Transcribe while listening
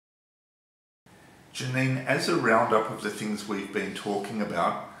Jannene, as a roundup of the things we've been talking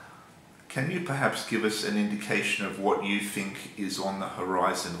about, can you perhaps give us an indication of what you think is on the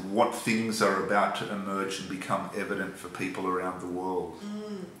horizon? What things are about to emerge and become evident for people around the world?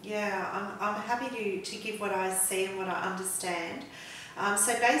 I'm happy to give what I see and what I understand.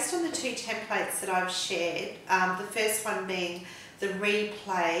 So based on the two templates that I've shared, the first one being the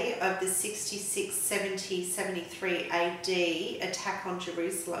replay of the 66, 70, 73 AD attack on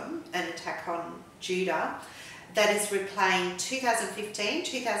Jerusalem and attack on Judah, that is replaying 2015,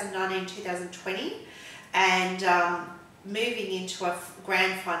 2019, 2020, and moving into a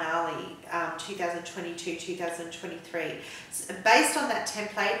grand finale, 2022, 2023. So based on that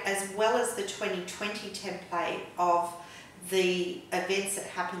template, as well as the 2020 template of the events that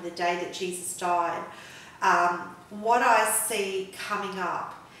happened the day that Jesus died, what I see coming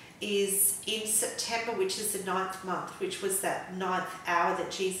up is in September, which is the 9th month, which was that 9th hour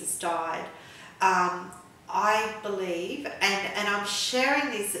that Jesus died. I believe, and I'm sharing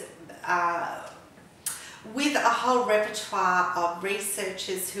this with a whole repertoire of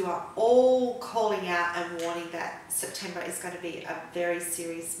researchers who are all calling out and warning that September is going to be a very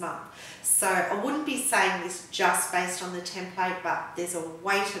serious month. So I wouldn't be saying this just based on the template, but there's a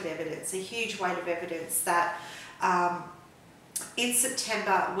weight of evidence, a huge weight of evidence that in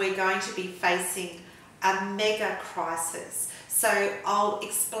September we're going to be facing a mega crisis. So I'll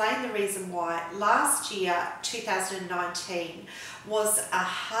explain the reason why. Last year, 2019, was a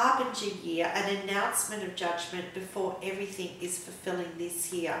harbinger year, an announcement of judgment before everything is fulfilling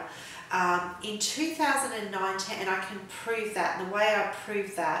this year. In 2019, and I can prove that, and the way I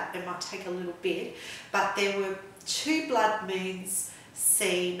prove that, it might take a little bit, but there were 2 blood moons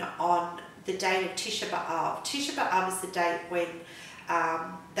seen on the date of Tisha B'Av. Tisha B'Av is the date when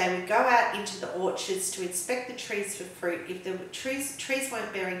they would go out into the orchards to inspect the trees for fruit. If the trees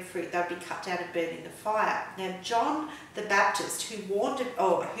weren't bearing fruit, they would be cut down and burned in the fire. Now, John the Baptist, who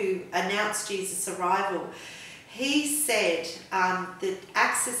announced Jesus' arrival, he said, the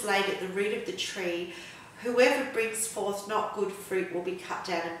axe is laid at the root of the tree. Whoever brings forth not good fruit will be cut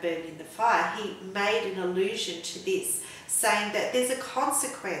down and burned in the fire. He made an allusion to this, saying that there's a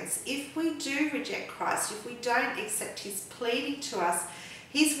consequence. If we do reject Christ, if we don't accept his pleading to us,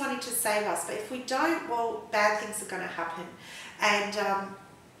 he's wanting to save us. But if we don't, well, bad things are going to happen. And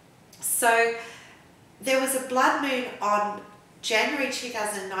so there was a blood moon on January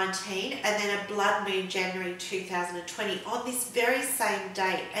 2019 and then a blood moon January 2020 on this very same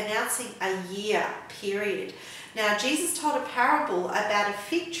date, announcing a year period. Now, Jesus told a parable about a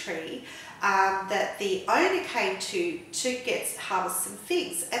fig tree that the owner came to harvest some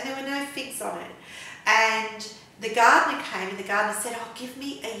figs, and there were no figs on it. And the gardener came, and the gardener said, "Oh, give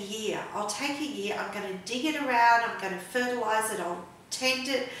me a year. I'll take a year. I'm going to dig it around. I'm going to fertilize it. I'll tend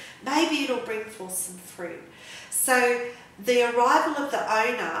it. Maybe it'll bring forth some fruit." So the arrival of the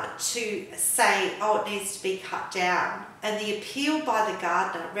owner to say, "Oh, it needs to be cut down," and the appeal by the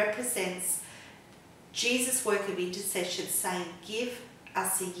gardener represents Jesus' work of intercession, saying, "Give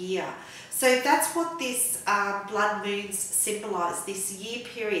us a year." So that's what this blood moons symbolise, this year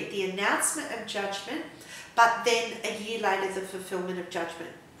period, the announcement of judgment, but then a year later the fulfilment of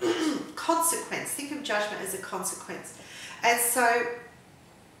judgment. Consequence. Think of judgment as a consequence. And so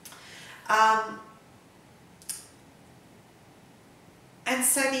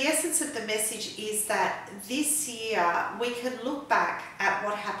the essence of the message is that this year we can look back at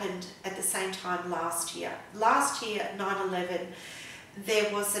what happened at the same time last year. Last year, 9/11, there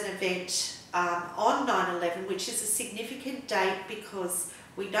was an event on 9/11, which is a significant date because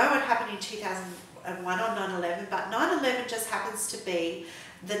we know what happened in 2001 on 9/11, but 9/11 just happens to be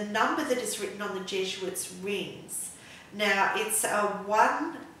the number that is written on the Jesuits' rings. Now, it's a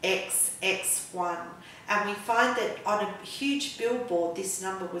 1XX1. And we find that on a huge billboard, this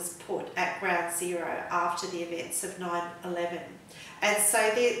number was put at ground zero after the events of 9/11. And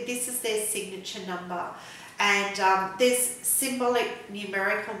so this is their signature number. And there's symbolic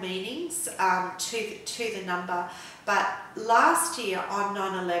numerical meanings to the number. But last year on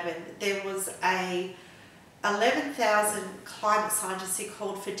 9/11, there was a 11,000 climate scientists who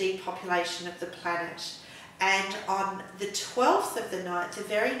called for depopulation of the planet. And on the 12th of the 9th, the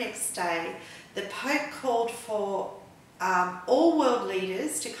very next day, the Pope called for all world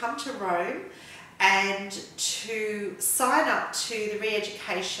leaders to come to Rome and to sign up to the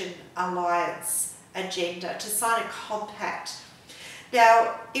Re-Education Alliance agenda, to sign a compact.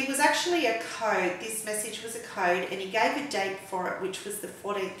 Now, it was actually a code. This message was a code, and he gave a date for it, which was the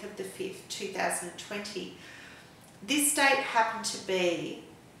 14th of the 5th, 2020. This date happened to be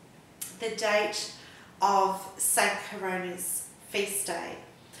the date of St. Corona's feast day.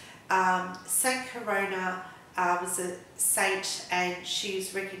 Saint Corona was a saint, and she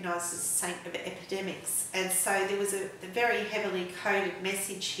was recognised as a saint of epidemics. And so there was a very heavily coded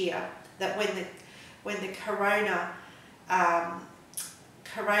message here that when the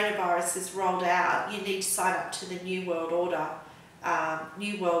coronavirus is rolled out, you need to sign up to the New World Order,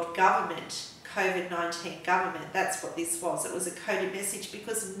 New World Government, COVID-19 government. That's what this was. It was a coded message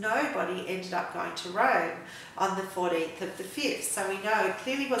because nobody ended up going to Rome on the 14th of the 5th. So we know it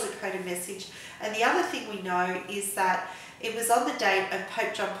clearly was a coded message. And the other thing we know is that it was on the date of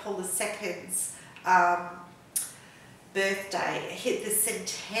Pope John Paul II's birthday. It hit the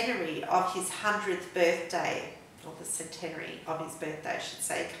centenary of his 100th birthday, or the centenary of his birthday, I should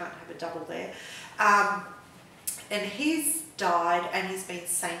say. Can't have a double there. And he's died and he's been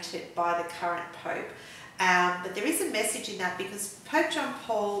sainted by the current Pope. But there is a message in that because Pope John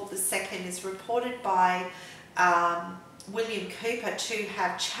Paul II is reported by William Cooper to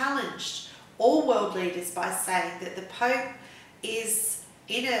have challenged all world leaders by saying that the Pope is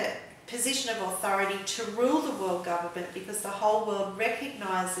in a position of authority to rule the world government because the whole world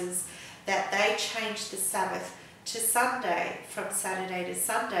recognises that they changed the Sabbath to Sunday, from Saturday to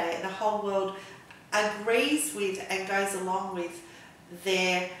Sunday, and the whole world agrees with and goes along with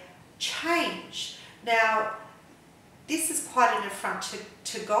their change. Now, this is quite an affront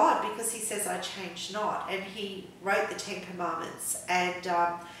to God because he says, I change not, and he wrote the Ten Commandments. And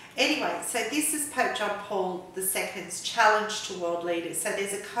anyway, so this is Pope John Paul II's challenge to world leaders. So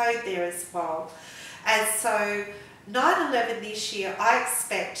there's a code there as well. And so 9/11 this year, I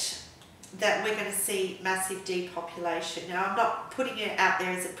expect that we're going to see massive depopulation. Now, I'm not putting it out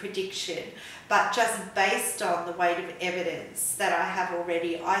there as a prediction, but just based on the weight of evidence that I have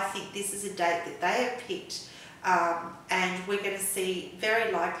already, I think this is a date that they have picked, and we're going to see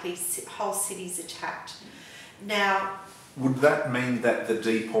very likely whole cities attacked. Now, would that mean that the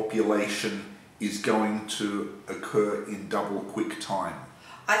depopulation is going to occur in double quick time?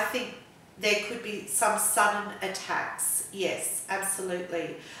 I think there could be some sudden attacks. Yes,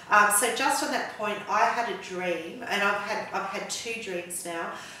 absolutely. So just on that point, I had a dream, and I've had two dreams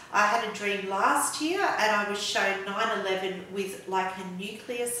now. I had a dream last year, and I was shown 9/11 with like a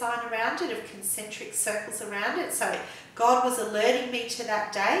nuclear sign around it, of concentric circles around it. So God was alerting me to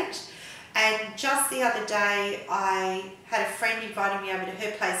that date. And just the other day, I had a friend inviting me over to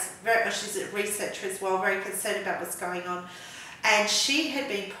her place. She's a researcher as well, very concerned about what's going on. And she had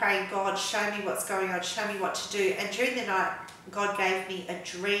been praying, God, show me what's going on, show me what to do. And during the night, God gave me a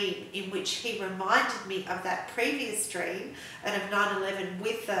dream in which he reminded me of that previous dream and of 9/11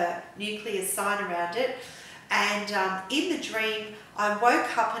 with the nuclear sign around it. And in the dream, I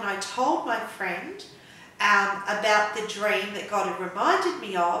woke up and I told my friend about the dream that God had reminded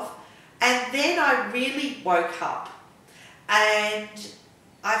me of. And then I really woke up. And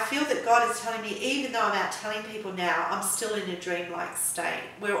I feel that God is telling me, even though I'm out telling people now, I'm still in a dreamlike state.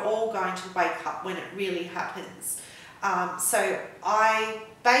 We're all going to wake up when it really happens. So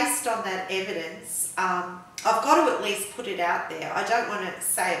based on that evidence, I've got to at least put it out there. I don't want to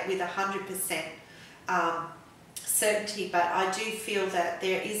say it with 100% certainty, but I do feel that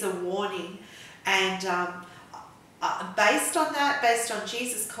there is a warning. And based on that, based on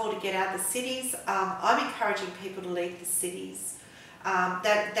Jesus' call to get out of the cities, I'm encouraging people to leave the cities.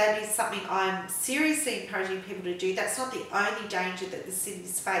 That is something I'm seriously encouraging people to do. That's not the only danger that the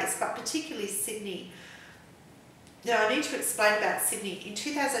cities face, but particularly Sydney. Now, I need to explain about Sydney. In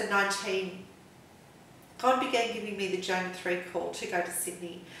 2019, God began giving me the Jonah 3 call to go to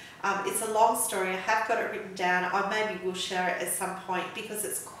Sydney. It's a long story. I have got it written down. I maybe will share it at some point because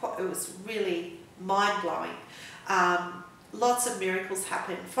it was really mind-blowing. Lots of miracles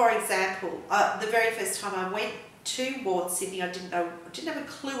happened. For example, the very first time I went to Ward, Sydney, I didn't have a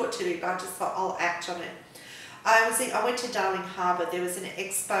clue what to do, but I just thought I'll act on it. I went to Darling Harbour. There was an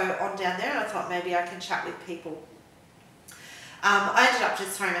expo on down there, and I thought maybe I can chat with people. I ended up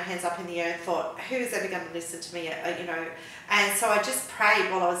just throwing my hands up in the air and thought, who's ever going to listen to me, you know? And so I just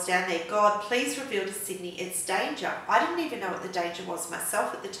prayed while I was down there, God, please reveal to Sydney its danger. I didn't even know what the danger was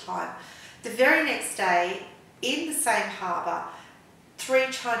myself at the time. The very next day, in the same harbour,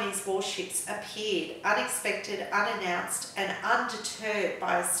 3 Chinese warships appeared, unexpected, unannounced, and undeterred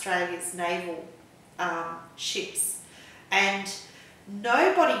by Australia's naval ships. And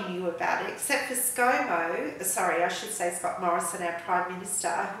nobody knew about it except for Scott Morrison, our Prime Minister,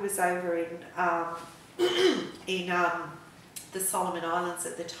 who was over in the Solomon Islands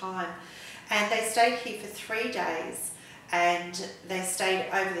at the time. And they stayed here for 3 days, and they stayed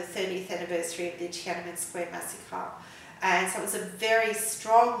over the 30th anniversary of the Tiananmen Square massacre. And so it was a very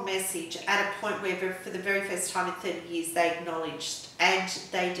strong message at a point where for the very first time in 30 years they acknowledged and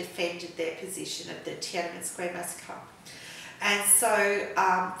they defended their position of the Tiananmen Square massacre. And so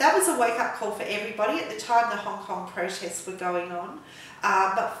that was a wake-up call for everybody. At the time the Hong Kong protests were going on,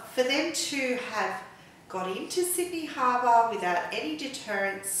 but for them to have got into Sydney Harbour without any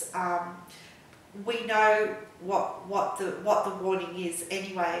deterrence, we know what the warning is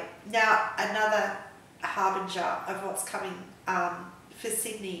anyway. Now another harbinger of what's coming for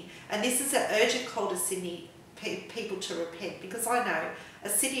Sydney, and this is an urgent call to Sydney people to repent, because I know a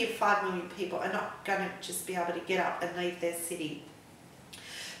city of 5 million people are not going to just be able to get up and leave their city.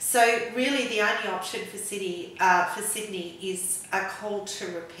 So really the only option for Sydney is a call to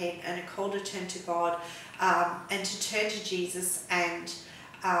repent and a call to turn to God, and to turn to Jesus and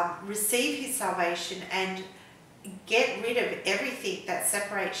receive his salvation and get rid of everything that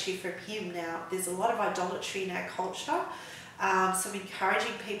separates you from him. Now, there's a lot of idolatry in our culture, so I'm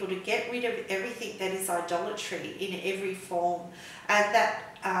encouraging people to get rid of everything that is idolatry in every form, and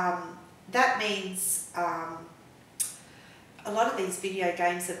that means a lot of these video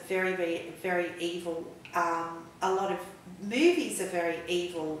games are very, very, very evil. A lot of movies are very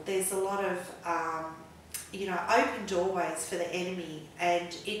evil. There's a lot of open doorways for the enemy,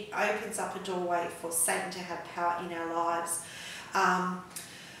 and it opens up a doorway for Satan to have power in our lives.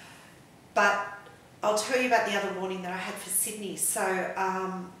 But I'll tell you about the other warning that I had for Sydney. So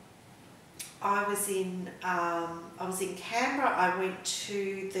I was in Canberra. I went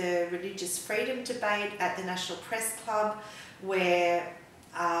to the religious freedom debate at the National Press Club, where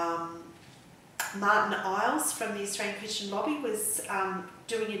Martin Iles from the Australian Christian Lobby was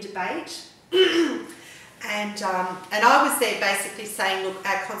doing a debate. And I was there basically saying, look,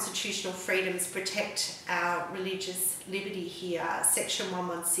 our constitutional freedoms protect our religious liberty here. Section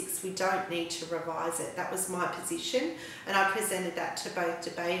 116, we don't need to revise it. That was my position, and I presented that to both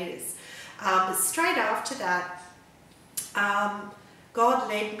debaters. But straight after that, God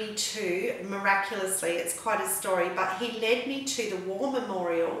led me to, miraculously, it's quite a story, but he led me to the war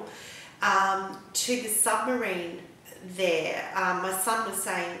memorial, to the submarine there. My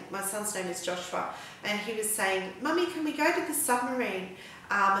son's name is Joshua, and he was saying, Mummy, can we go to the submarine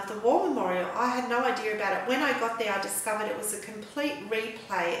at the war memorial? I had no idea about it. When I got there, I discovered it was a complete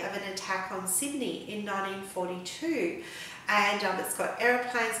replay of an attack on Sydney in 1942. And it's got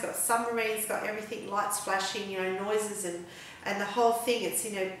aeroplanes, got submarines, got everything, lights flashing, noises and the whole thing. It's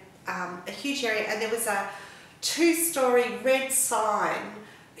in a huge area, and there was a 2-story red sign,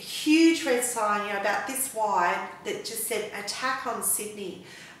 huge red sign, about this wide, that just said attack on Sydney,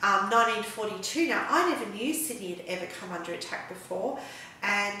 1942. Now, I never knew Sydney had ever come under attack before,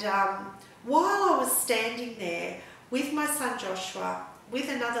 and while I was standing there with my son Joshua, with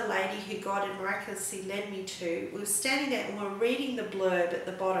another lady who God had miraculously led me to, we were standing there and we were reading the blurb at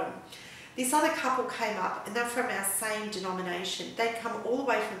the bottom. This other couple came up, and they're from our same denomination. They'd come all the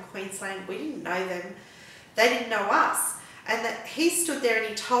way from Queensland. We didn't know them. They didn't know us. And that he stood there and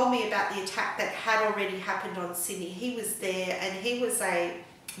he told me about the attack that had already happened on Sydney. He was there, and he was a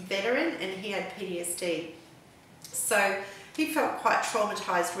veteran, and he had PTSD. So he felt quite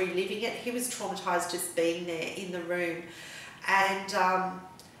traumatised reliving it. He was traumatised just being there in the room. And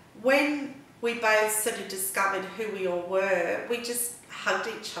when we both sort of discovered who we all were, we just hugged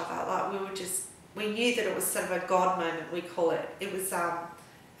each other. Like we knew that it was sort of a God moment, we call it. It was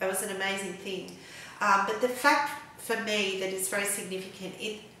an amazing thing. But the fact for me that is very significant,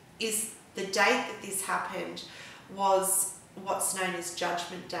 it is the date that this happened was what's known as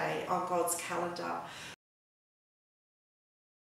Judgment Day on God's calendar.